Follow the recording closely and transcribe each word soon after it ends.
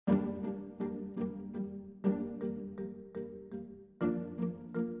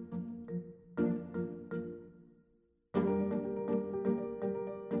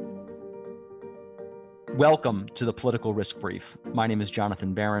Welcome to the Political Risk Brief. My name is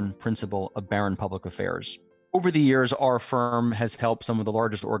Jonathan Barron, Principal of Barron Public Affairs. Over the years, our firm has helped some of the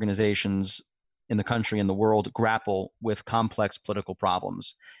largest organizations in the country and the world grapple with complex political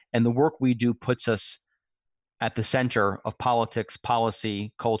problems. And the work we do puts us at the center of politics,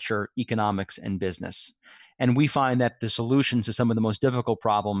 policy, culture, economics, and business. And we find that the solutions to some of the most difficult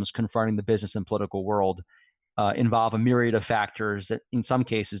problems confronting the business and political world involve a myriad of factors that in some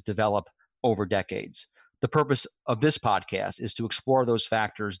cases develop over decades. The purpose of this podcast is to explore those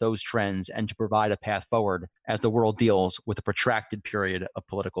factors, those trends, and to provide a path forward as the world deals with a protracted period of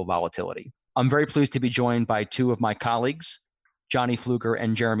political volatility. I'm very pleased to be joined by two of my colleagues, Johnny Pfluger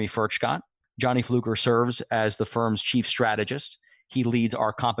and Jeremy Furchtgott. Johnny Pfluger serves as the firm's chief strategist. He leads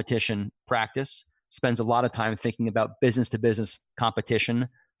our competition practice, spends a lot of time thinking about business-to-business competition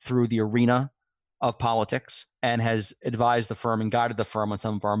through the arena of politics, and has advised the firm and guided the firm on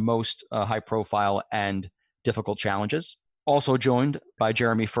some of our most high-profile and difficult challenges. Also joined by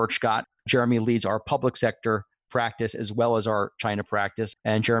Jeremy Furchtgott. Jeremy leads our public sector practice as well as our China practice,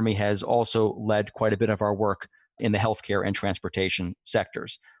 and Jeremy has also led quite a bit of our work in the healthcare and transportation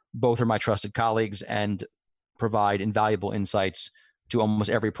sectors. Both are my trusted colleagues and provide invaluable insights to almost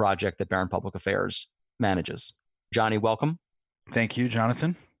every project that Barron Public Affairs manages. Johnny, welcome. Thank you,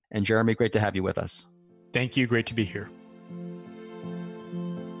 Jonathan. And Jeremy, great to have you with us. Thank you. Great to be here.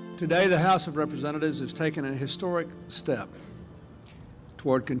 Today, the House of Representatives has taken a historic step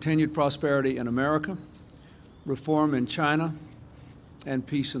toward continued prosperity in America, reform in China, and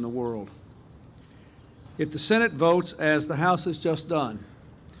peace in the world. If the Senate votes, as the House has just done,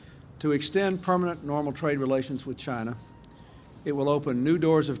 to extend permanent normal trade relations with China, it will open new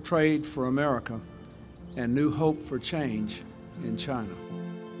doors of trade for America and new hope for change in China.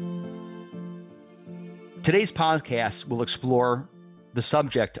 Today's podcast will explore the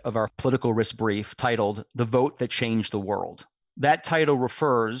subject of our political risk brief titled The Vote That Changed the World. That title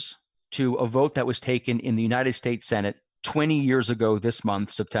refers to a vote that was taken in the United States Senate 20 years ago this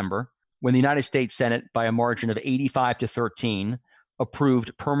month, September, when the United States Senate, by a margin of 85-13,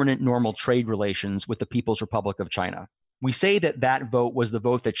 approved permanent normal trade relations with the People's Republic of China. We say that that vote was the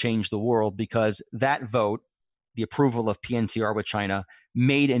vote that changed the world because that vote, the approval of PNTR with China,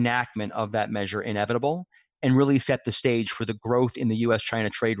 made enactment of that measure inevitable and really set the stage for the growth in the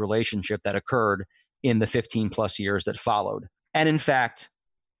U.S.-China trade relationship that occurred in the 15-plus years that followed. And in fact,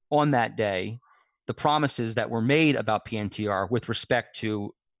 on that day, the promises that were made about PNTR with respect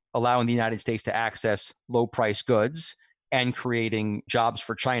to allowing the United States to access low-price goods and creating jobs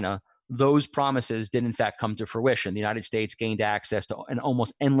for China, those promises did in fact come to fruition. The United States gained access to an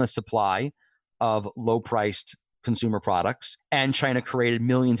almost endless supply of low-priced consumer products, and China created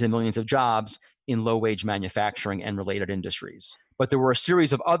millions and millions of jobs in low-wage manufacturing and related industries. But there were a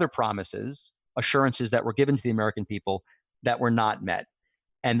series of other promises, assurances that were given to the American people that were not met.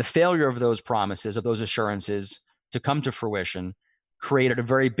 And the failure of those promises, of those assurances to come to fruition, created a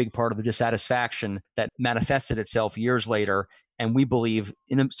very big part of the dissatisfaction that manifested itself years later, and we believe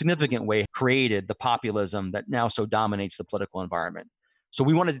in a significant way created the populism that now so dominates the political environment. So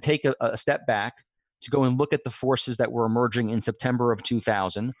we wanted to take a step back to go and look at the forces that were emerging in September of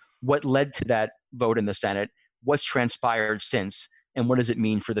 2000, what led to that vote in the Senate, what's transpired since, and what does it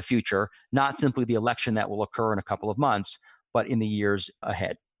mean for the future, not simply the election that will occur in a couple of months, but in the years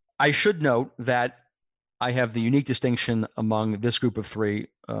ahead. I should note that I have the unique distinction among this group of three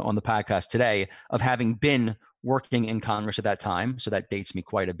on the podcast today of having been working in Congress at that time, so that dates me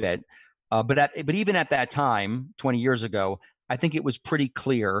quite a bit. But even at that time, 20 years ago, I think it was pretty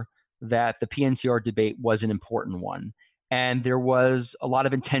clear that the PNTR debate was an important one. And there was a lot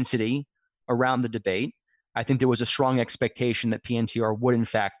of intensity around the debate. I think there was a strong expectation that PNTR would in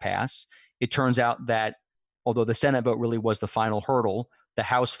fact pass. It turns out that although the Senate vote really was the final hurdle, the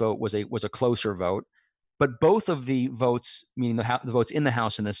House vote was a closer vote. But both of the votes, meaning the votes in the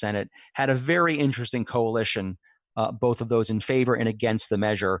House and the Senate, had a very interesting coalition, both of those in favor and against the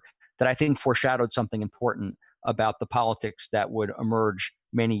measure, that I think foreshadowed something important about the politics that would emerge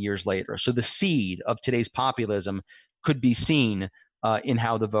many years later. So the seed of today's populism could be seen in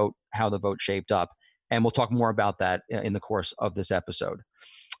how the vote shaped up. And we'll talk more about that in the course of this episode.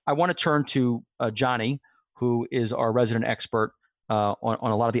 I want to turn to Johnny, who is our resident expert on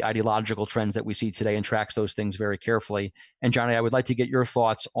a lot of the ideological trends that we see today and tracks those things very carefully. And Johnny, I would like to get your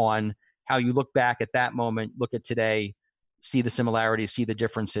thoughts on how you look back at that moment, look at today, see the similarities, see the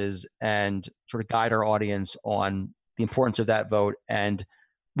differences, and sort of guide our audience on the importance of that vote and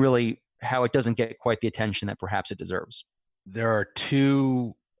really how it doesn't get quite the attention that perhaps it deserves. There are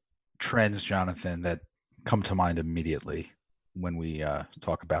two trends, Jonathan, that come to mind immediately when we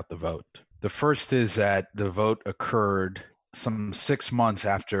talk about the vote. The first is that the vote occurred some 6 months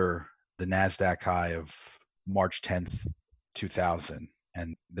after the NASDAQ high of March 10th, 2000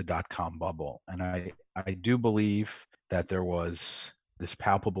 and the dot-com bubble. And I do believe that there was this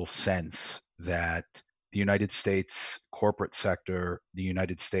palpable sense that the United States corporate sector, the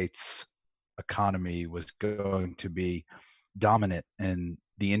United States economy was going to be dominant in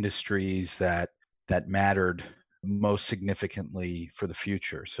the industries that mattered most significantly for the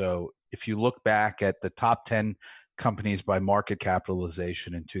future. So if you look back at the top 10 companies by market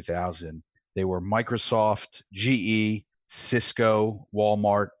capitalization in 2000, they were Microsoft, GE, Cisco,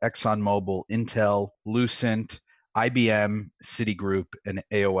 Walmart, ExxonMobil, Intel, Lucent, IBM, Citigroup, and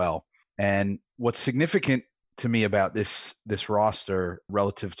AOL. And what's significant to me about this roster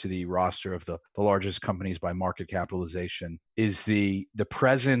relative to the roster of the largest companies by market capitalization is the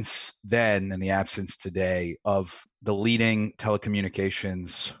presence then and the absence today of the leading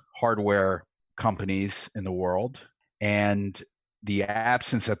telecommunications hardware companies in the world, and the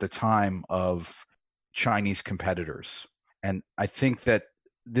absence at the time of Chinese competitors. And I think that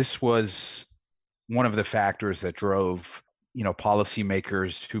this was one of the factors that drove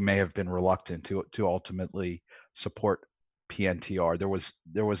policymakers who may have been reluctant to ultimately support PNTR.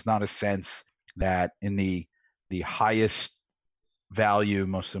 There was not a sense that in the highest value,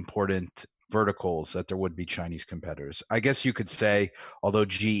 most important verticals that there would be Chinese competitors. I guess you could say, although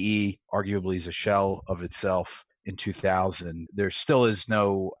GE arguably is a shell of itself in 2000, there still is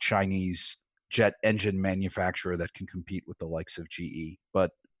no Chinese jet engine manufacturer that can compete with the likes of GE.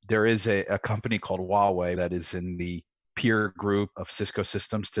 But there is a company called Huawei that is in the peer group of Cisco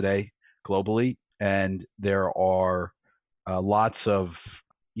Systems today globally, and there are lots of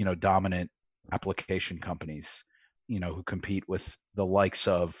dominant application companies who compete with the likes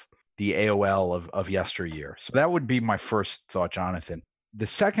of the AOL of yesteryear. So that would be my first thought, Jonathan. The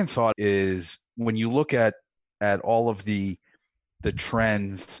second thought is when you look at all of the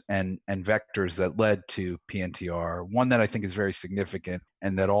trends and vectors that led to PNTR, one that I think is very significant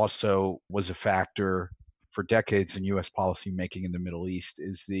and that also was a factor for decades in U.S. policymaking in the Middle East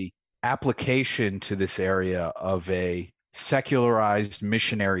is the application to this area of a secularized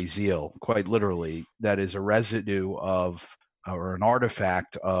missionary zeal, quite literally, that is a residue of or an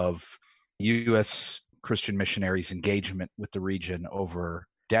artifact of U.S. Christian missionaries' engagement with the region over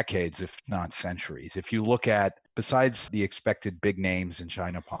decades, if not centuries. If you look at, besides the expected big names in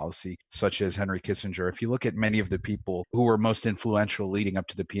China policy, such as Henry Kissinger, if you look at many of the people who were most influential leading up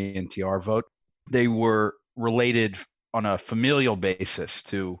to the PNTR vote, they were related on a familial basis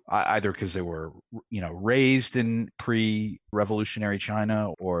to either because they were, raised in pre-revolutionary China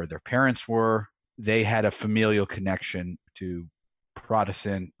or their parents were. They had a familial connection to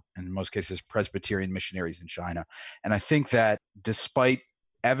Protestant, and in most cases Presbyterian missionaries in China. And I think that despite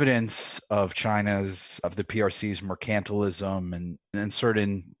evidence of the PRC's mercantilism and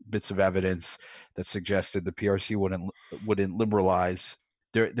certain bits of evidence that suggested the PRC wouldn't liberalize,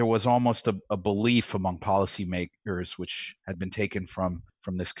 there was almost a belief among policymakers, which had been taken from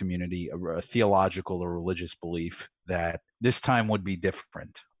this community, a theological or religious belief that this time would be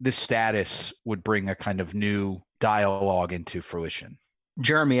different. This status would bring a kind of new dialogue into fruition.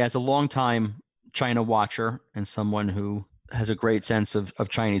 Jeremy, as a longtime China watcher and someone who has a great sense of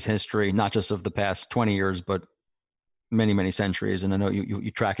Chinese history, not just of the past 20 years, but many, many centuries. And I know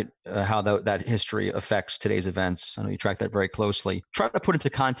you track it, how that history affects today's events. I know you track that very closely. Try to put into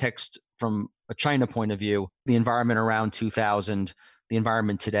context from a China point of view, the environment around 2000, the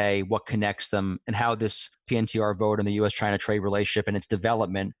environment today, what connects them, and how this PNTR vote and the U.S.-China trade relationship and its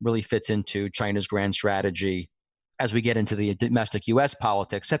development really fits into China's grand strategy as we get into the domestic U.S.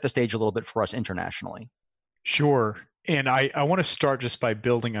 politics. Set the stage a little bit for us internationally. Sure. And I want to start just by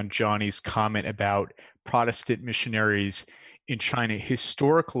building on Johnny's comment about Protestant missionaries in China.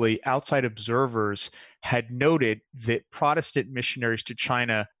 Historically, outside observers had noted that Protestant missionaries to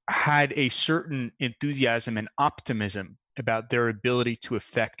China had a certain enthusiasm and optimism about their ability to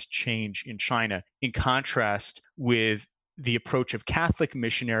effect change in China, in contrast with the approach of Catholic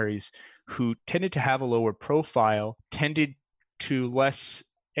missionaries who tended to have a lower profile, tended to less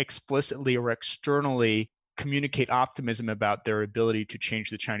explicitly or externally communicate optimism about their ability to change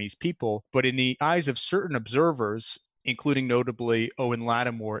the Chinese people. But in the eyes of certain observers, including notably Owen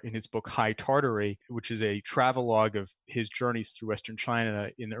Lattimore in his book High Tartary, which is a travelogue of his journeys through Western China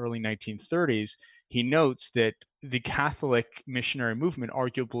in the early 1930s, he notes that the Catholic missionary movement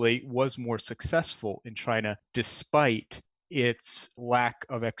arguably was more successful in China despite its lack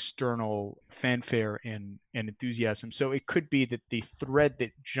of external fanfare and enthusiasm. So it could be that the thread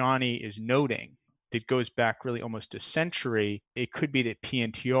that Johnny is noting that goes back really almost a century, it could be that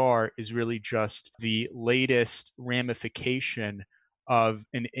PNTR is really just the latest ramification of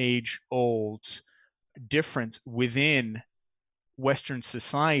an age-old difference within Western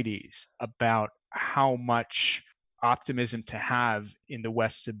societies about how much optimism to have in the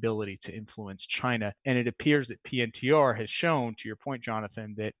West's ability to influence China. And it appears that PNTR has shown, to your point,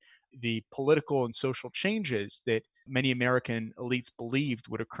 Jonathan, that the political and social changes that many American elites believed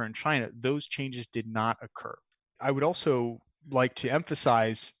would occur in China, those changes did not occur. I would also like to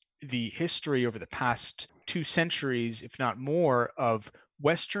emphasize the history over the past 2 centuries, if not more, of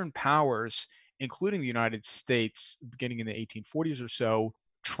Western powers, including the United States, beginning in the 1840s or so,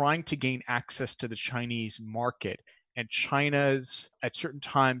 trying to gain access to the Chinese market, and China's, at certain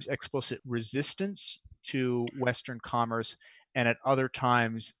times, explicit resistance to Western commerce, and at other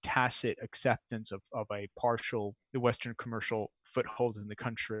times, tacit acceptance of the Western commercial foothold in the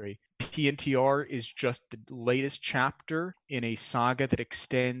country. PNTR is just the latest chapter in a saga that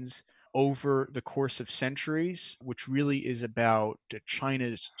extends over the course of centuries, which really is about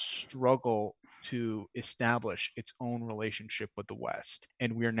China's struggle to establish its own relationship with the West.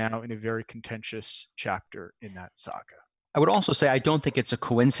 And we are now in a very contentious chapter in that saga. I would also say I don't think it's a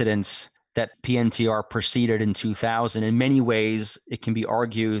coincidence that PNTR proceeded in 2000. In many ways, it can be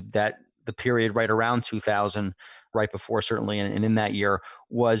argued that the period right around 2000, right before certainly, and in that year,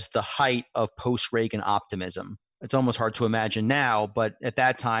 was the height of post-Reagan optimism. It's almost hard to imagine now, but at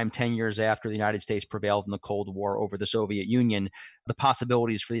that time, 10 years after the United States prevailed in the Cold War over the Soviet Union, the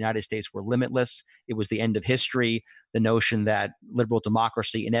possibilities for the United States were limitless. It was the end of history. The notion that liberal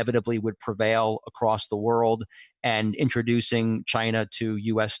democracy inevitably would prevail across the world, and introducing China to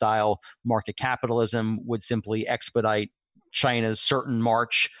US-style market capitalism would simply expedite China's certain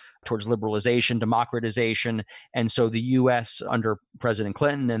march towards liberalization, democratization. And so the US under President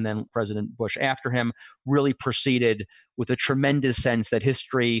Clinton and then President Bush after him really proceeded with a tremendous sense that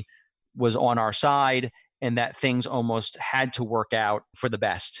history was on our side and that things almost had to work out for the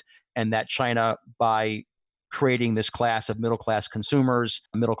best. And that China, by creating this class of middle-class consumers,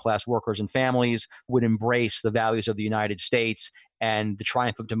 middle-class workers and families, would embrace the values of the United States and the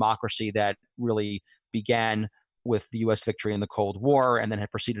triumph of democracy that really began with the U.S. victory in the Cold War and then had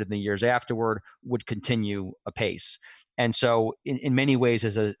proceeded in the years afterward, would continue apace. And so in many ways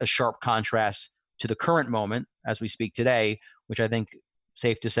is a sharp contrast to the current moment as we speak today, which I think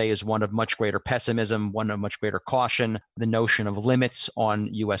safe to say is one of much greater pessimism, one of much greater caution, the notion of limits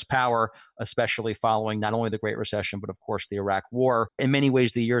on U.S. power, especially following not only the Great Recession, but of course the Iraq War. In many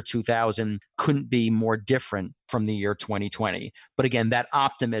ways, the year 2000 couldn't be more different from the year 2020. But again, that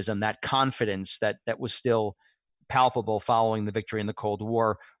optimism, that confidence that was still palpable following the victory in the Cold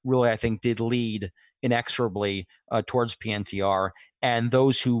War really, I think, did lead inexorably towards PNTR. And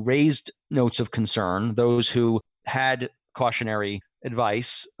those who raised notes of concern, those who had cautionary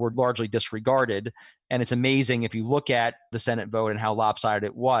advice, were largely disregarded. And it's amazing if you look at the Senate vote and how lopsided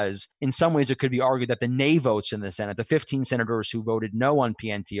it was. In some ways, it could be argued that the nay votes in the Senate, the 15 senators who voted no on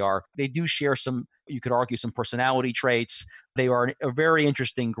PNTR, they do share some, you could argue, some personality traits. They are a very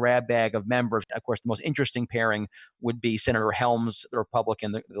interesting grab bag of members. Of course, the most interesting pairing would be Senator Helms, the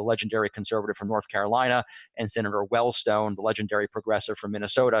Republican, the legendary conservative from North Carolina, and Senator Wellstone, the legendary progressive from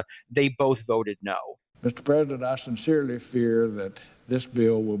Minnesota. They both voted no. Mr. President, I sincerely fear that this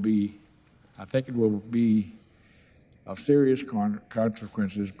bill will be, I think it will be of serious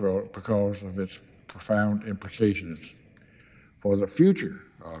consequences because of its profound implications for the future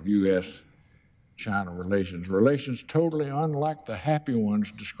of U.S.-China relations totally unlike the happy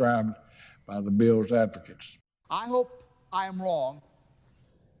ones described by the bill's advocates. I hope I am wrong,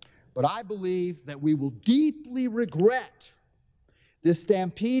 but I believe that we will deeply regret this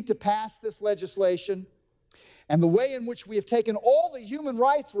stampede to pass this legislation and the way in which we have taken all the human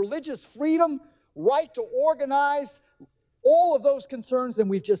rights, religious freedom, right to organize, all of those concerns, and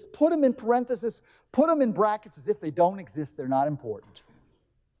we've just put them in parentheses, put them in brackets as if they don't exist, they're not important.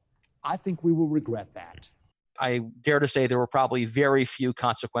 I think we will regret that. I dare to say there were probably very few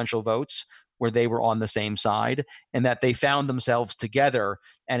consequential votes where they were on the same side, and that they found themselves together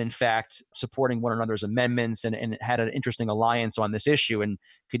and in fact supporting one another's amendments and had an interesting alliance on this issue, and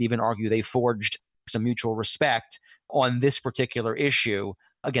could even argue they forged some mutual respect on this particular issue.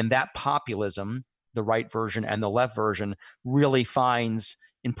 Again, that populism, the right version and the left version, really finds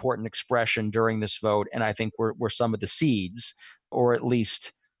important expression during this vote, and I think we're some of the seeds, or at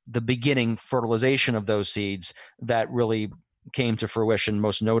least the beginning fertilization of those seeds that really came to fruition,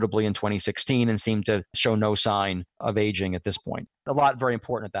 most notably in 2016, and seemed to show no sign of aging at this point. A lot very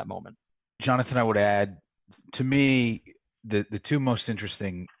important at that moment. Jonathan, I would add, to me, The two most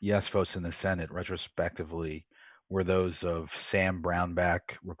interesting yes votes in the Senate retrospectively were those of Sam Brownback,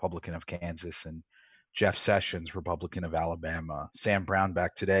 Republican of Kansas, and Jeff Sessions, Republican of Alabama. Sam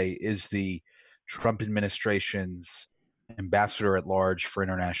Brownback today is the Trump administration's ambassador at large for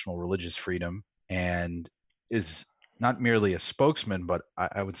international religious freedom and is not merely a spokesman, but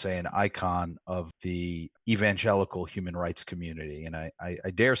I would say an icon of the evangelical human rights community. And I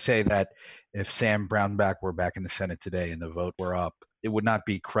dare say that if Sam Brownback were back in the Senate today and the vote were up, it would not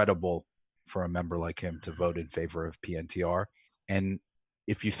be credible for a member like him to vote in favor of PNTR. And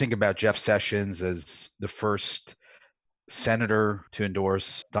if you think about Jeff Sessions as the first senator to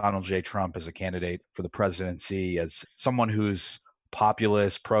endorse Donald J. Trump as a candidate for the presidency, as someone who's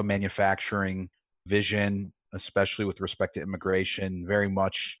populist, pro-manufacturing vision, especially with respect to immigration, very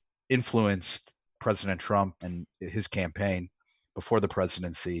much influenced President Trump and his campaign before the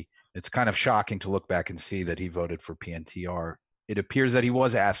presidency. It's kind of shocking to look back and see that he voted for PNTR. It appears that he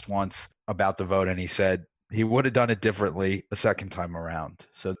was asked once about the vote, and he said he would have done it differently a second time around.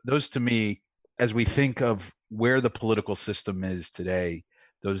 So those, to me, as we think of where the political system is today,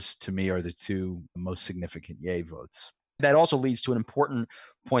 those to me are the two most significant yay votes. That also leads to an important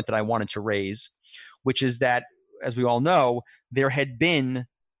point that I wanted to raise, which is that, as we all know, there had been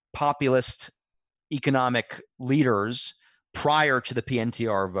populist economic leaders prior to the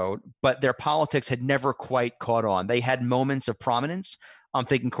PNTR vote, but their politics had never quite caught on. They had moments of prominence. I'm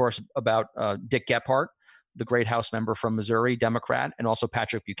thinking, of course, about Dick Gephardt, the great House member from Missouri, Democrat, and also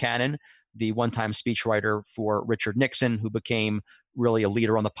Patrick Buchanan, the one-time speechwriter for Richard Nixon, who became really a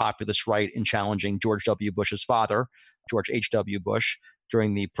leader on the populist right in challenging George W. Bush's father, George H.W. Bush,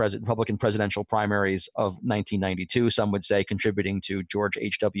 during the Republican presidential primaries of 1992, some would say contributing to George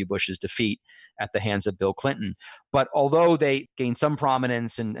H.W. Bush's defeat at the hands of Bill Clinton. But although they gained some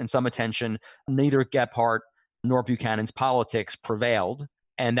prominence and some attention, neither Gephardt nor Buchanan's politics prevailed.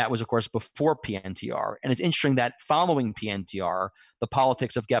 And that was, of course, before PNTR. And it's interesting that following PNTR, the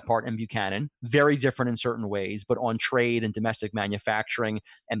politics of Gephardt and Buchanan, very different in certain ways, but on trade and domestic manufacturing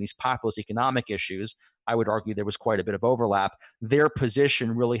and these populist economic issues, I would argue there was quite a bit of overlap. Their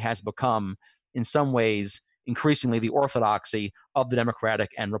position really has become, in some ways, increasingly the orthodoxy of the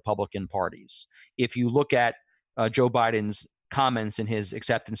Democratic and Republican parties. If you look at Joe Biden's comments in his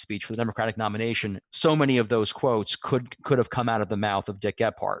acceptance speech for the Democratic nomination, so many of those quotes could have come out of the mouth of Dick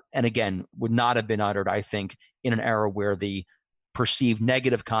Gephardt. And again, would not have been uttered, I think, in an era where the perceived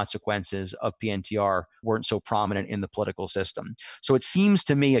negative consequences of PNTR weren't so prominent in the political system. So it seems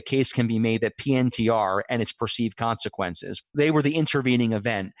to me a case can be made that PNTR and its perceived consequences, they were the intervening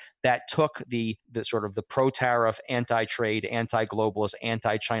event that took the sort of the pro-tariff, anti-trade, anti-globalist,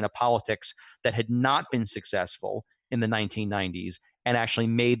 anti-China politics that had not been successful in the 1990s and actually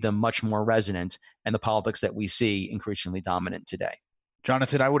made them much more resonant and the politics that we see increasingly dominant today.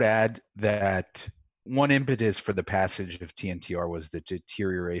 Jonathan, I would add that one impetus for the passage of TNTR was the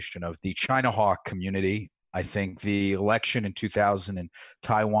deterioration of the China hawk community. I think the election in 2000 in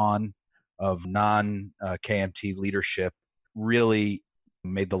Taiwan of non-KMT leadership really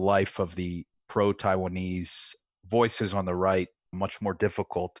made the life of the pro-Taiwanese voices on the right much more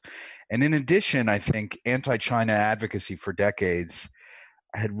difficult. And in addition, I think anti-China advocacy for decades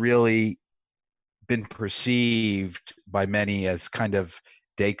had really been perceived by many as kind of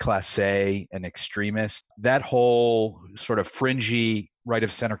déclassé and extremist. That whole sort of fringy right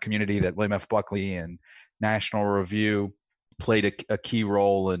of center community that William F. Buckley and National Review played a key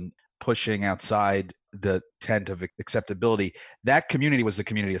role in pushing outside the tent of acceptability. That community was the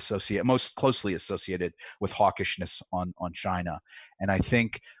community most closely associated with hawkishness on China. And I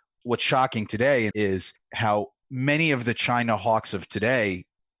think what's shocking today is how many of the China hawks of today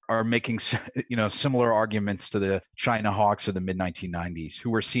are making similar arguments to the China hawks of the mid-1990s, who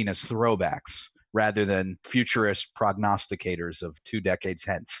were seen as throwbacks rather than futurist prognosticators of 2 decades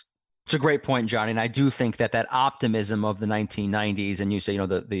hence. It's a great point, Johnny. And I do think that optimism of the 1990s, and you say,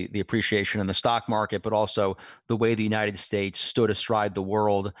 the appreciation in the stock market, but also the way the United States stood astride the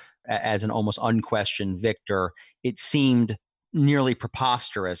world as an almost unquestioned victor, it seemed nearly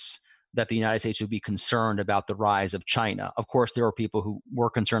preposterous that the United States would be concerned about the rise of China. Of course, there were people who were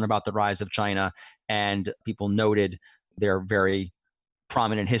concerned about the rise of China, and people noted their very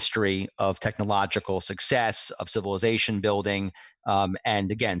prominent history of technological success, of civilization building.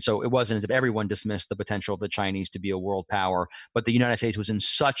 And again, so it wasn't as if everyone dismissed the potential of the Chinese to be a world power, but the United States was in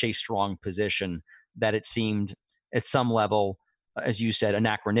such a strong position that it seemed at some level, as you said,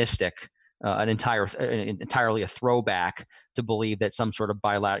 anachronistic, entirely a throwback to believe that some sort of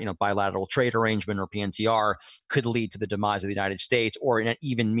bilateral trade arrangement or PNTR could lead to the demise of the United States or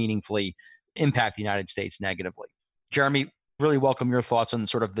even meaningfully impact the United States negatively. Jeremy, really welcome your thoughts on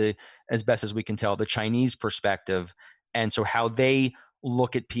sort of the, as best as we can tell, the Chinese perspective, and so how they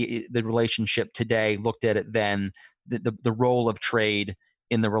look at the relationship today, looked at it then, the role of trade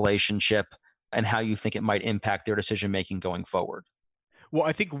in the relationship, and how you think it might impact their decision making going forward. Well,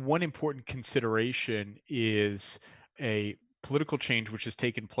 I think one important consideration is a political change which has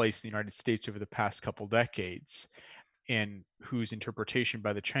taken place in the United States over the past couple decades, and whose interpretation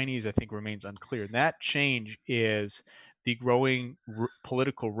by the Chinese, I think, remains unclear. And that change is the growing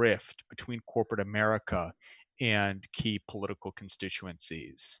political rift between corporate America and key political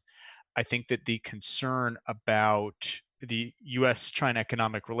constituencies. I think that the concern about the US-China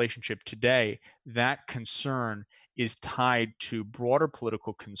economic relationship today, that concern is tied to broader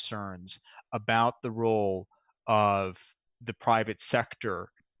political concerns about the role of the private sector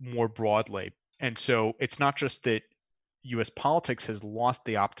more broadly. And so it's not just that US politics has lost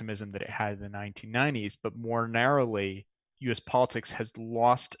the optimism that it had in the 1990s, but more narrowly, US politics has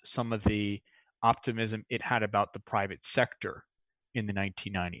lost some of the optimism it had about the private sector in the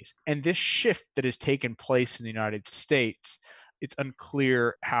 1990s. And this shift that has taken place in the United States, it's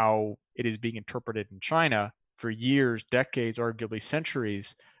unclear how it is being interpreted in China. For years, decades, arguably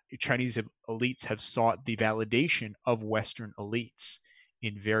centuries, Chinese elites have sought the validation of Western elites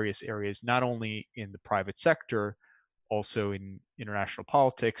in various areas, not only in the private sector, also in international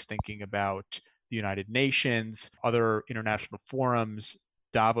politics, thinking about the United Nations, other international forums,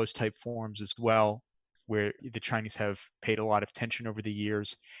 Davos type forums as well, where the Chinese have paid a lot of attention over the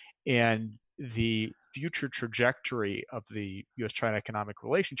years. And the future trajectory of the US-China economic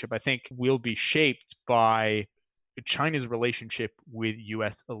relationship, I think, will be shaped by China's relationship with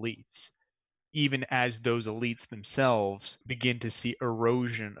US elites, even as those elites themselves begin to see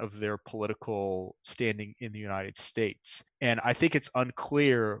erosion of their political standing in the United States. And I think it's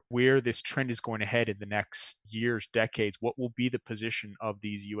unclear where this trend is going to head in the next years, decades. What will be the position of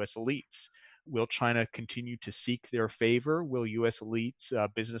these US elites? Will China continue to seek their favor? Will US elites,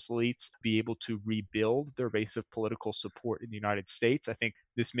 business elites, be able to rebuild their base of political support in the United States? I think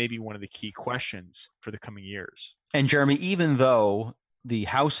this may be one of the key questions for the coming years. And Jeremy, even though the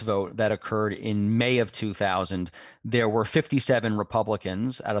House vote that occurred in May of 2000, there were 57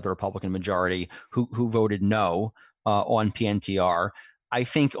 Republicans out of the Republican majority who voted no on PNTR. I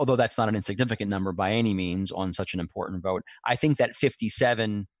think, although that's not an insignificant number by any means on such an important vote, I think that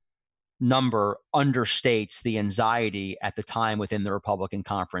 57 number understates the anxiety at the time within the Republican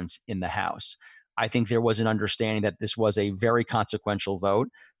conference in the House. I think there was an understanding that this was a very consequential vote.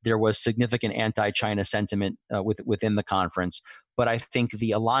 There was significant anti-China sentiment within the conference, but I think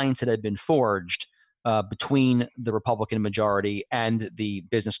the alliance that had been forged between the Republican majority and the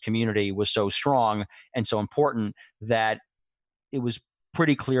business community was so strong and so important that it was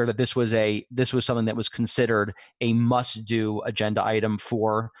pretty clear that this was something that was considered a must-do agenda item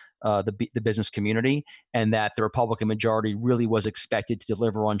for the business community, and that the Republican majority really was expected to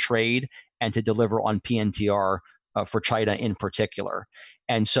deliver on trade and to deliver on PNTR for China in particular.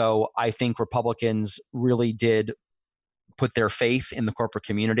 And so I think Republicans really did put their faith in the corporate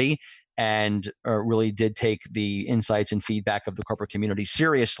community and really did take the insights and feedback of the corporate community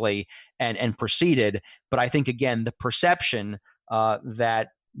seriously and proceeded. But I think, again, the perception that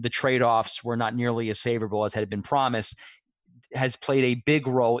the trade-offs were not nearly as favorable as had been promised has played a big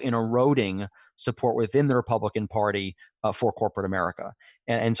role in eroding support within the Republican Party for corporate America.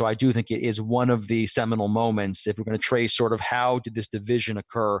 And so I do think it is one of the seminal moments, if we're going to trace sort of how did this division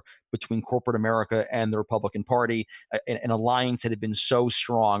occur between corporate America and the Republican Party, an alliance that had been so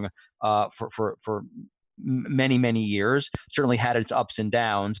strong for many, many years, certainly had its ups and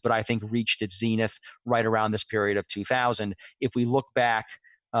downs, but I think reached its zenith right around this period of 2000. If we look back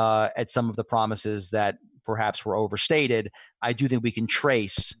at some of the promises that perhaps were overstated, I do think we can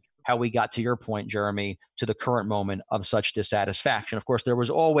trace how we got, to your point, Jeremy, to the current moment of such dissatisfaction. Of course, there was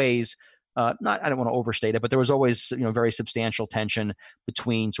always, I don't want to overstate it, but there was always, very substantial tension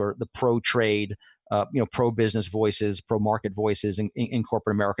between sort of the pro-trade, pro-business voices, pro-market voices in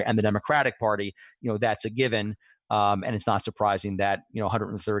corporate America and the Democratic Party. That's a given. And it's not surprising that,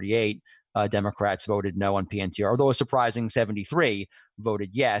 138 Democrats voted no on PNTR, although a surprising 73 voted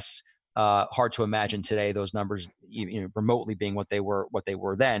yes. Hard to imagine today those numbers remotely being what they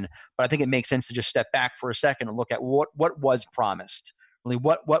were then. But I think it makes sense to just step back for a second and look at what was promised. Really,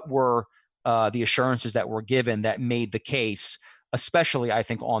 what were the assurances that were given that made the case, especially I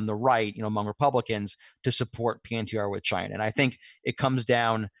think on the right, among Republicans, to support PNTR with China. And I think it comes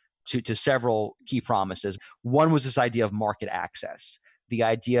down to several key promises. One was this idea of market access, the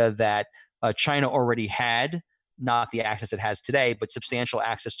idea that China already had not the access it has today, but substantial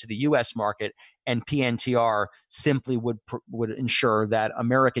access to the US market. And PNTR simply would ensure that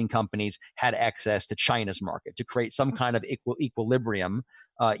American companies had access to China's market to create some kind of equilibrium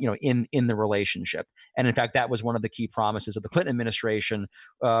in the relationship. And in fact, that was one of the key promises of the Clinton administration,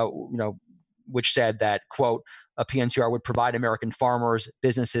 which said that, quote, a PNTR would provide American farmers,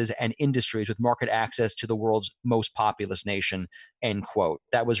 businesses, and industries with market access to the world's most populous nation, end quote.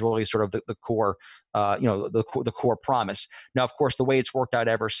 That was really sort of the core, the core promise. Now, of course, the way it's worked out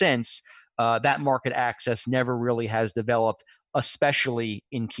ever since, that market access never really has developed, especially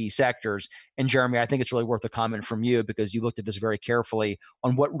in key sectors. And Jeremy, I think it's really worth a comment from you because you looked at this very carefully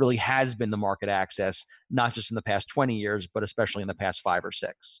on what really has been the market access, not just in the past 20 years, but especially in the past 5 or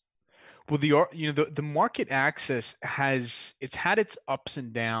 6. Well, the market access it's had its ups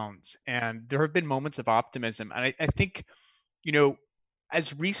and downs, and there have been moments of optimism. And I think,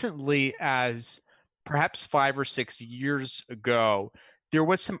 as recently as perhaps 5 or 6 years ago, there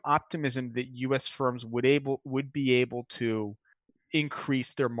was some optimism that U.S. firms would be able to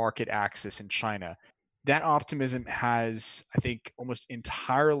increase their market access in China. That optimism has, I think, almost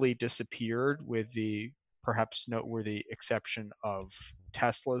entirely disappeared with the perhaps noteworthy exception of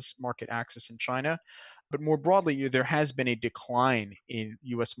Tesla's market access in China. But more broadly, there has been a decline in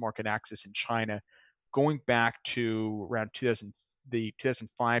U.S. market access in China going back to around the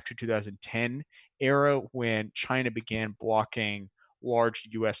 2005 to 2010 era when China began blocking large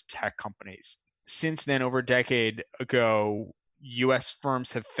U.S. tech companies. Since then, over a decade ago, U.S.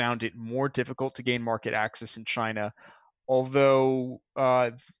 firms have found it more difficult to gain market access in China, although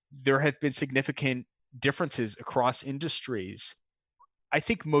there have been significant differences across industries. I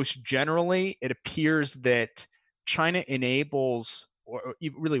think most generally, it appears that China enables or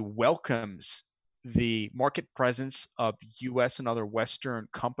really welcomes the market presence of U.S. and other Western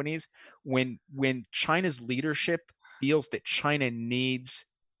companies when China's leadership feels that China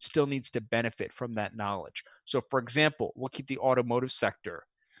still needs to benefit from that knowledge. So, for example, look at the automotive sector,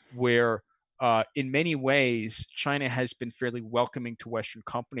 where in many ways, China has been fairly welcoming to Western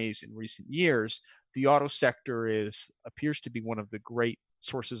companies in recent years. The auto sector appears to be one of the great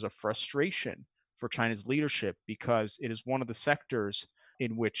sources of frustration for China's leadership because it is one of the sectors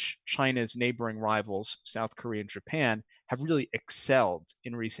in which China's neighboring rivals, South Korea and Japan, have really excelled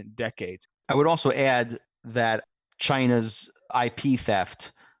in recent decades. I would also add that China's IP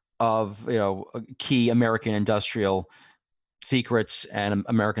theft of key American industrial secrets and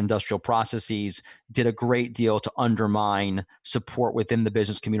American industrial processes did a great deal to undermine support within the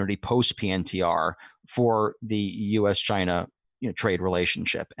business community post PNTR for the U.S.-China trade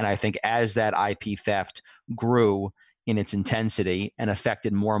relationship. And I think as that IP theft grew in its intensity and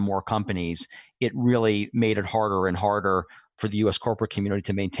affected more and more companies, it really made it harder and harder for the U.S. corporate community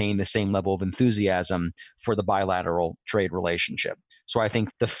to maintain the same level of enthusiasm for the bilateral trade relationship. So I think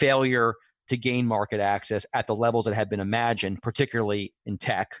the failure to gain market access at the levels that had been imagined, particularly in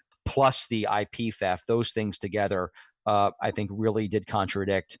tech, plus the IP theft, those things together, I think really did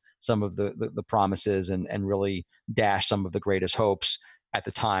contradict some of the promises and really dash some of the greatest hopes at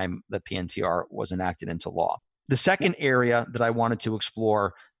the time that PNTR was enacted into law. The second area that I wanted to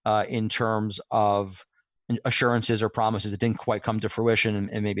explore in terms of assurances or promises that didn't quite come to fruition,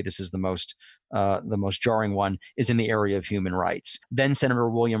 and maybe this is the most jarring one, is in the area of human rights. Then Senator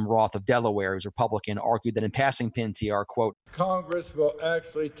William Roth of Delaware, who's Republican, argued that in passing PNTR, quote, Congress will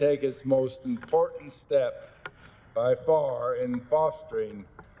actually take its most important step by far in fostering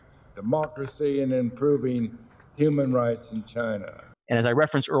democracy and improving human rights in China. And as I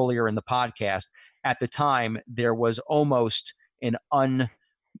referenced earlier in the podcast, at the time, there was almost an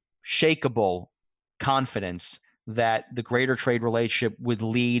unshakable confidence that the greater trade relationship would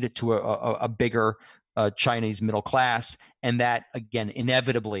lead to a bigger Chinese middle class, and that, again,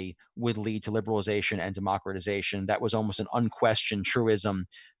 inevitably would lead to liberalization and democratization. That was almost an unquestioned truism.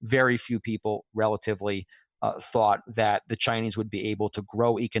 Very few people relatively thought that the Chinese would be able to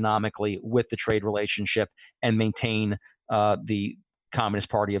grow economically with the trade relationship and maintain the Communist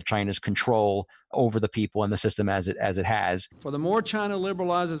Party of China's control over the people and the system as it has. For the more China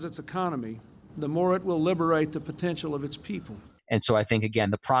liberalizes its economy, the more it will liberate the potential of its people. And so I think,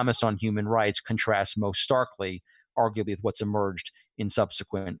 again, the promise on human rights contrasts most starkly, arguably, with what's emerged in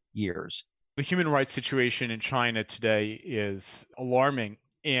subsequent years. The human rights situation in China today is alarming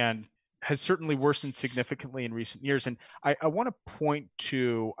and has certainly worsened significantly in recent years. And I want to point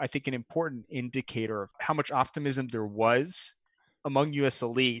to, I think, an important indicator of how much optimism there was among U.S.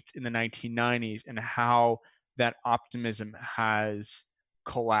 elites in the 1990s and how that optimism has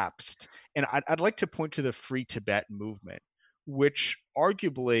collapsed. And I'd like to point to the Free Tibet movement, which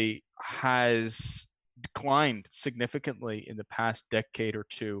arguably has declined significantly in the past decade or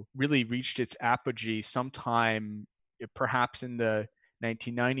two, really reached its apogee sometime perhaps in the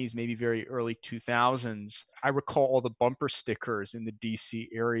 1990s, maybe very early 2000s. I recall all the bumper stickers in the DC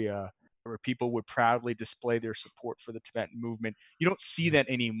area where people would proudly display their support for the Tibetan movement. You don't see that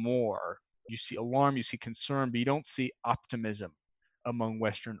anymore. You see alarm, you see concern, but you don't see optimism among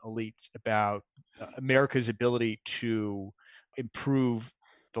Western elites about America's ability to improve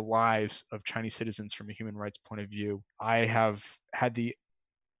the lives of Chinese citizens from a human rights point of view. I have had the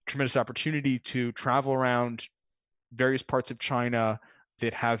tremendous opportunity to travel around various parts of China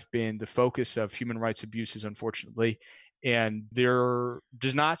that have been the focus of human rights abuses, unfortunately. And there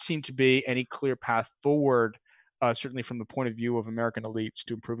does not seem to be any clear path forward, certainly from the point of view of American elites,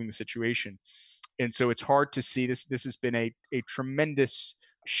 to improving the situation. And so it's hard to see this. This has been a tremendous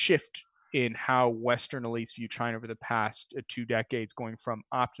shift in how Western elites view China over the past 2 decades, going from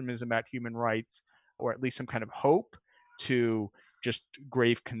optimism about human rights, or at least some kind of hope, to just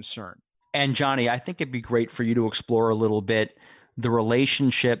grave concern. And Johnny, I think it'd be great for you to explore a little bit the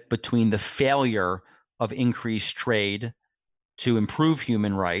relationship between the failure of increased trade to improve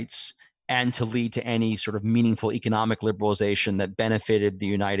human rights and to lead to any sort of meaningful economic liberalization that benefited the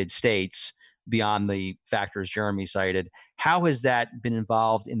United States beyond the factors Jeremy cited. How has that been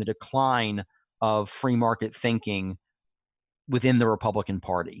involved in the decline of free market thinking within the Republican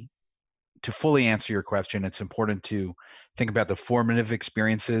Party? To fully answer your question, it's important to think about the formative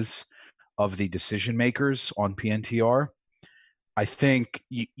experiences of the decision makers on PNTR. I think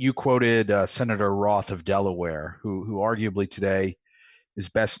you quoted Senator Roth of Delaware, who arguably today is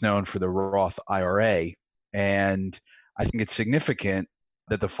best known for the Roth IRA. And I think it's significant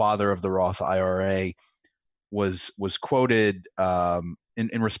that the father of the Roth IRA was quoted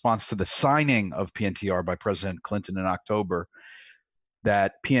in response to the signing of PNTR by President Clinton in October,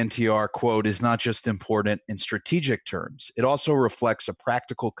 that PNTR, quote, is not just important in strategic terms. It also reflects a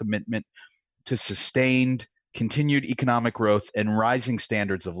practical commitment to sustained, continued economic growth and rising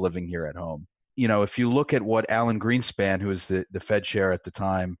standards of living here at home. You know, if you look at what Alan Greenspan, who was the Fed chair at the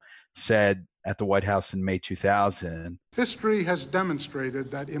time, said at the White House in May 2000. History has demonstrated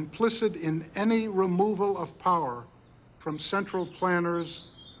that implicit in any removal of power from central planners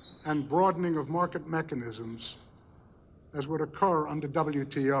and broadening of market mechanisms, as would occur under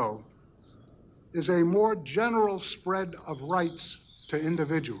WTO, is a more general spread of rights to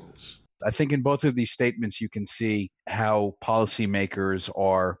individuals. I think in both of these statements, you can see how policymakers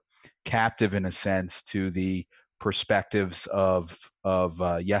are captive, in a sense, to the perspectives of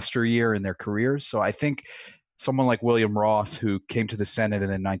yesteryear in their careers. So I think someone like William Roth, who came to the Senate in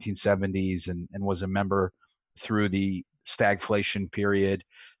the 1970s and was a member through the stagflation period,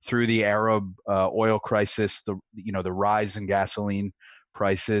 through the Arab oil crisis, the rise in gasoline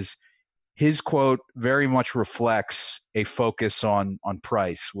prices, his quote very much reflects a focus on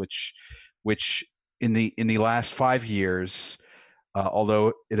price, which in the last 5 years,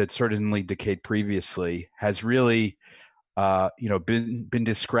 although it had certainly decayed previously, has really been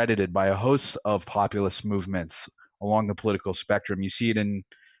discredited by a host of populist movements along the political spectrum. You see it in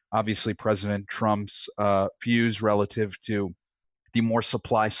obviously President Trump's views relative to the more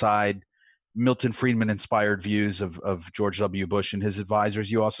supply side, Milton Friedman inspired views of George W. Bush and his advisors.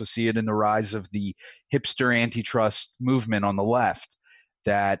 You also see it in the rise of the hipster antitrust movement on the left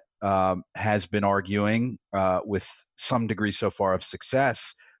that has been arguing with some degree so far of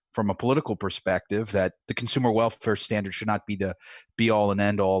success from a political perspective that the consumer welfare standard should not be the be all and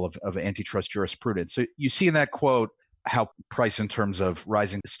end all of antitrust jurisprudence. So you see in that quote how price in terms of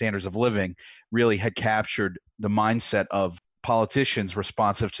rising standards of living really had captured the mindset of politicians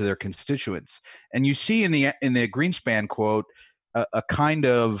responsive to their constituents. And you see in the Greenspan quote a kind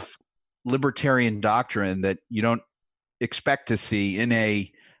of libertarian doctrine that you don't expect to see in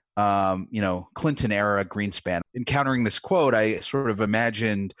a Clinton era Greenspan. Encountering this quote, I sort of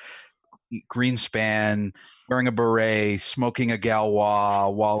imagined Greenspan wearing a beret, smoking a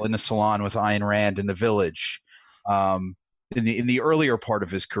Galois while in a salon with Ayn Rand in the Village in the earlier part of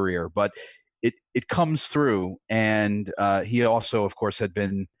his career. But it comes through, and he also, of course, had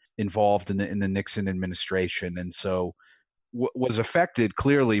been involved in the Nixon administration, and so was affected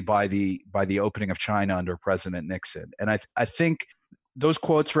clearly by the opening of China under President Nixon. And I think those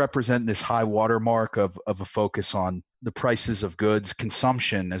quotes represent this high watermark of a focus on the prices of goods.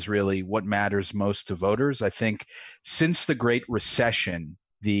 Consumption is really what matters most to voters. I think since the Great Recession,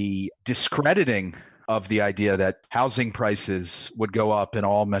 the discrediting of the idea that housing prices would go up in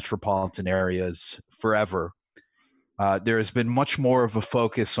all metropolitan areas forever, there has been much more of a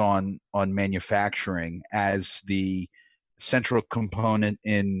focus on manufacturing as the central component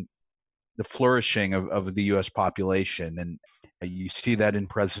in the flourishing of the U.S. population. And you see that in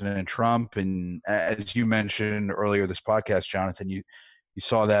President Trump. And as you mentioned earlier this podcast, Jonathan, you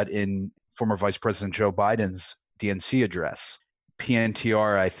saw that in former Vice President Joe Biden's DNC address.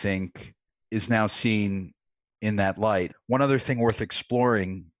 PNTR, I think, is now seen in that light. One other thing worth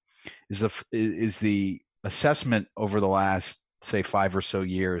exploring is the assessment over the last, say, 5 or so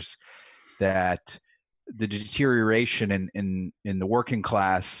years that the deterioration in the working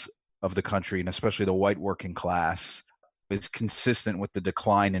class of the country, and especially the white working class, is consistent with the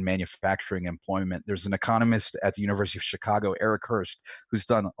decline in manufacturing employment. There's an economist at the University of Chicago, Eric Hurst, who's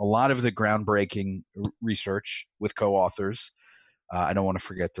done a lot of the groundbreaking research with co-authors. I don't want to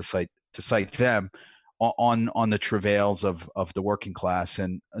forget to cite them on the travails of the working class.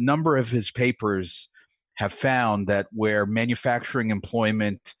 And a number of his papers have found that where manufacturing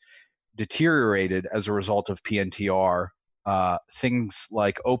employment deteriorated as a result of PNTR, things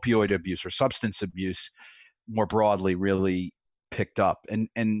like opioid abuse or substance abuse more broadly really picked up.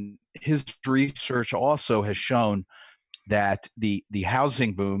 And his research also has shown that the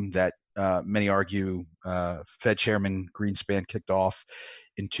housing boom that many argue Fed Chairman Greenspan kicked off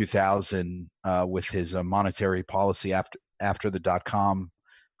in 2000 with his monetary policy after the dot-com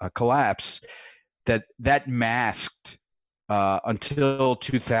collapse, that masked until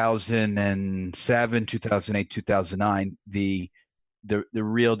 2007, 2008, 2009, the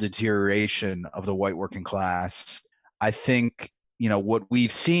real deterioration of the white working class. I think, what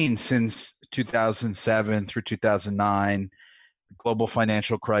we've seen since 2007 through 2009, global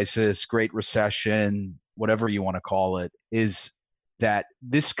financial crisis, Great Recession, whatever you want to call it, is that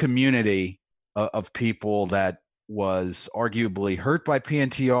this community of people that was arguably hurt by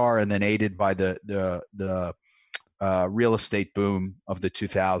PNTR and then aided by the real estate boom of the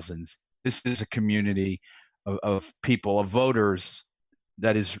 2000s. This is a community of people, of voters,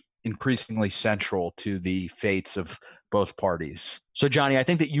 that is increasingly central to the fates of both parties. So, Johnny, I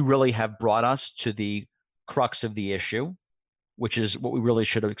think that you really have brought us to the crux of the issue, which is what we really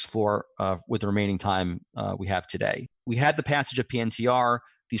should explore with the remaining time we have today. We had the passage of PNTR,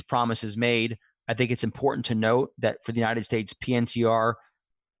 these promises made. I think it's important to note that for the United States, PNTR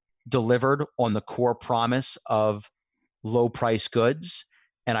delivered on the core promise of low price goods.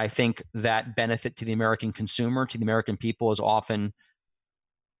 And I think that benefit to the American consumer, to the American people, is often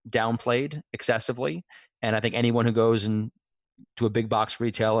downplayed excessively. And I think anyone who goes to a big box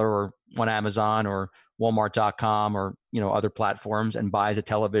retailer or on Amazon or Walmart.com or other platforms and buys a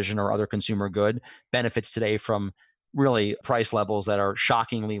television or other consumer good benefits today from really price levels that are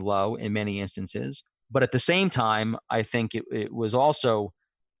shockingly low in many instances. But at the same time, I think it was also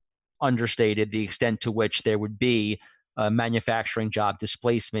understated the extent to which there would be manufacturing job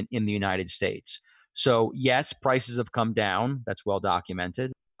displacement in the United States. So yes, prices have come down. That's well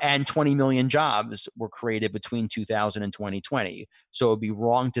documented. And 20 million jobs were created between 2000 and 2020. So it would be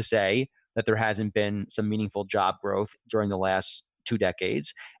wrong to say that there hasn't been some meaningful job growth during the last 2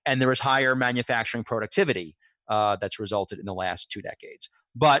 decades. And there is higher manufacturing productivity that's resulted in the last 2 decades.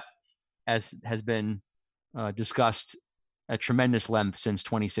 But as has been discussed at tremendous length since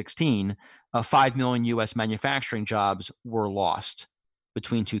 2016, 5 million U.S. manufacturing jobs were lost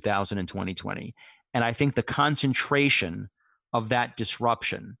between 2000 and 2020. And I think the concentration of that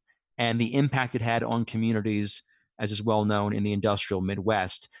disruption and the impact it had on communities, as is well known in the industrial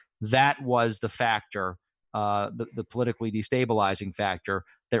Midwest, that was the factor, the politically destabilizing factor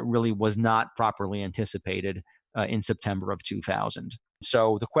that really was not properly anticipated in September of 2000.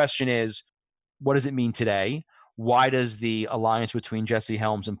 So the question is, what does it mean today? Why does the alliance between Jesse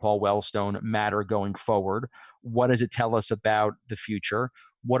Helms and Paul Wellstone matter going forward? What does it tell us about the future?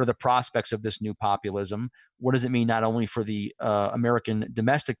 What are the prospects of this new populism? What does it mean not only for the American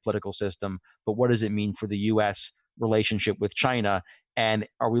domestic political system, but what does it mean for the U.S. relationship with China? And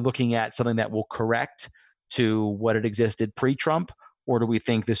are we looking at something that will correct to what had existed pre-Trump? Or do we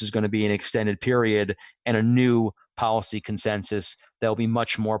think this is going to be an extended period and a new policy consensus that will be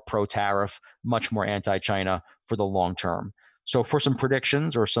much more pro-tariff, much more anti-China for the long term? So for some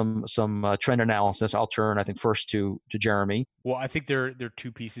predictions or some trend analysis, I'll turn, I think, first to Jeremy. Well, I think there are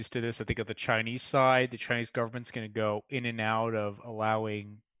 2 pieces to this. I think on the Chinese side, the Chinese government's going to go in and out of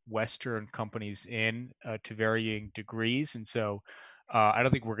allowing Western companies in to varying degrees. And so I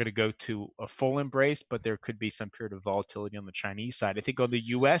don't think we're going to go to a full embrace, but there could be some period of volatility on the Chinese side. I think on the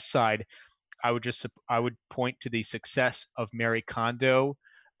U.S. side, I would point to the success of Marie Kondo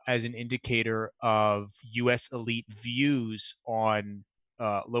as an indicator of U.S. elite views on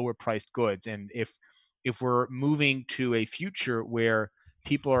lower priced goods. And if we're moving to a future where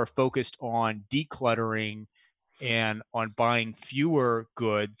people are focused on decluttering and on buying fewer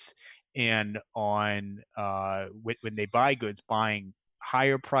goods and on when they buy goods, buying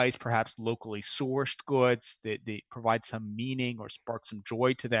higher price, perhaps locally sourced goods that they provide some meaning or spark some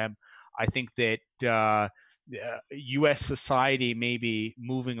joy to them. I think that U.S. society may be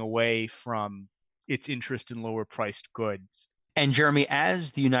moving away from its interest in lower priced goods. And Jeremy,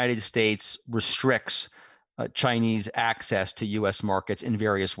 as the United States restricts Chinese access to U.S. markets in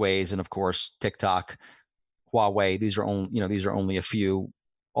various ways, and of course TikTok, Huawei, these are only a few,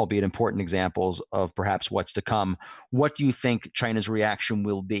 albeit important examples of perhaps what's to come. What do you think China's reaction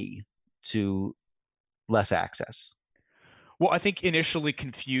will be to less access? Well, I think initially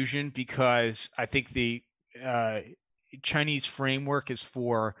confusion, because I think the Chinese framework is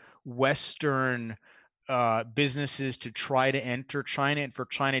for Western businesses to try to enter China and for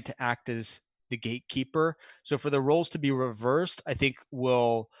China to act as the gatekeeper. So for the roles to be reversed, I think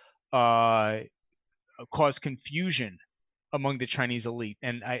will cause confusion among the Chinese elite.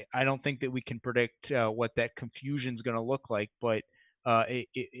 And I don't think that we can predict what that confusion is going to look like, but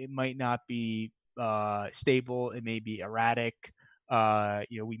it might not be stable. It may be erratic.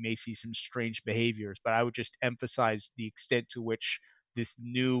 We may see some strange behaviors, but I would just emphasize the extent to which the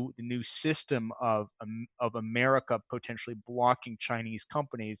new system of America potentially blocking Chinese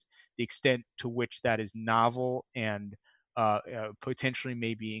companies, the extent to which that is novel and potentially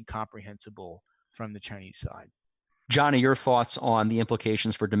may be incomprehensible from the Chinese side. Johnny, your thoughts on the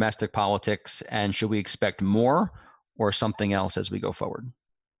implications for domestic politics, and should we expect more or something else as we go forward?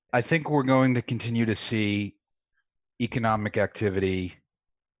 I think we're going to continue to see economic activity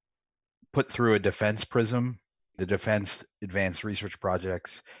put through a defense prism. The Defense Advanced Research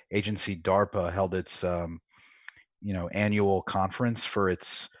Projects Agency, DARPA, held its annual conference for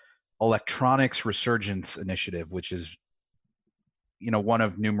its Electronics Resurgence Initiative, which is one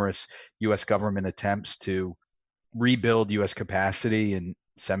of numerous U.S. government attempts to rebuild U.S. capacity in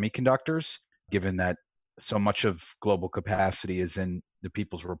semiconductors, given that so much of global capacity is in the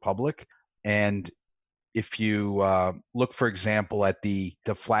People's Republic. And if you look, for example, at the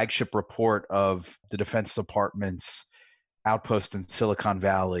flagship report of the Defense Department's outpost in Silicon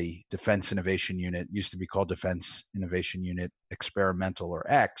Valley, Defense Innovation Unit, used to be called Defense Innovation Unit Experimental, or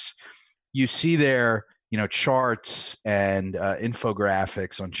X, you see there, charts and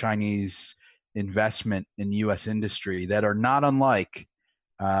infographics on Chinese investment in U.S. industry that are not unlike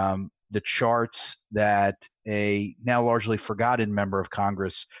the charts that a now largely forgotten member of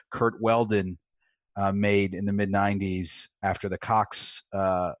Congress, Curt Weldon, made in the mid-90s after the Cox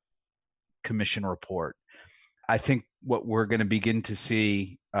Commission report. I think what we're going to begin to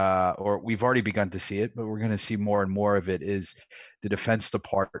see, or we've already begun to see it, but we're going to see more and more of it, is the Defense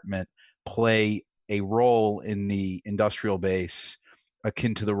Department play a role in the industrial base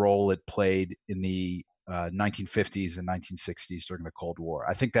akin to the role it played in the 1950s and 1960s during the Cold War.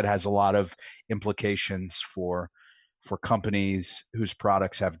 I think that has a lot of implications for companies whose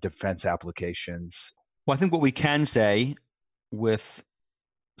products have defense applications. Well, I think what we can say with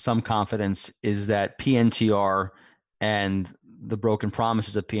some confidence is that PNTR and the broken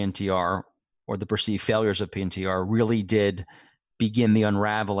promises of PNTR, or the perceived failures of PNTR, really did begin the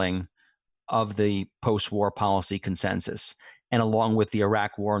unraveling of the post-war policy consensus. And along with the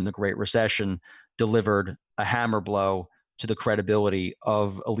Iraq War and the Great Recession, delivered a hammer blow to the credibility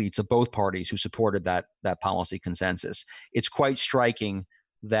of elites of both parties who supported that policy consensus. It's quite striking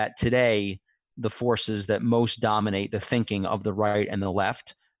that today, the forces that most dominate the thinking of the right and the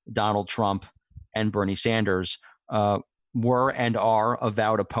left, Donald Trump and Bernie Sanders, were and are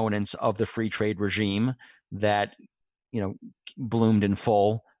avowed opponents of the free trade regime that bloomed in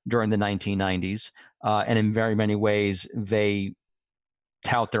full during the 1990s. And in very many ways, they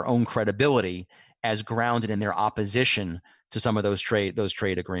tout their own credibility as grounded in their opposition to some of those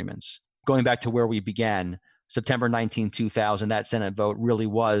trade agreements. Going back to where we began, September 19, 2000, that Senate vote really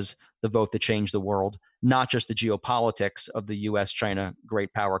was the vote that changed the world, not just the geopolitics of the U.S.-China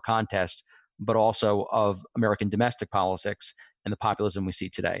great power contest, but also of American domestic politics and the populism we see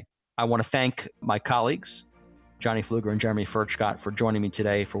today. I want to thank my colleagues, Johnny Pfluger and Jeremy Furchtgott, for joining me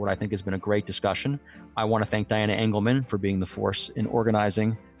today for what I think has been a great discussion. I want to thank Diana Engelman for being the force in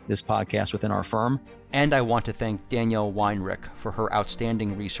organizing this podcast within our firm. And I want to thank Danielle Weinrich for her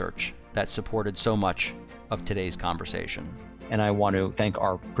outstanding research that supported so much of today's conversation. And I want to thank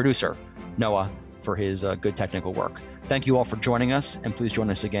our producer, Noah, for his good technical work. Thank you all for joining us, and please join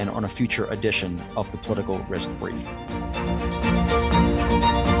us again on a future edition of the Political Risk Brief.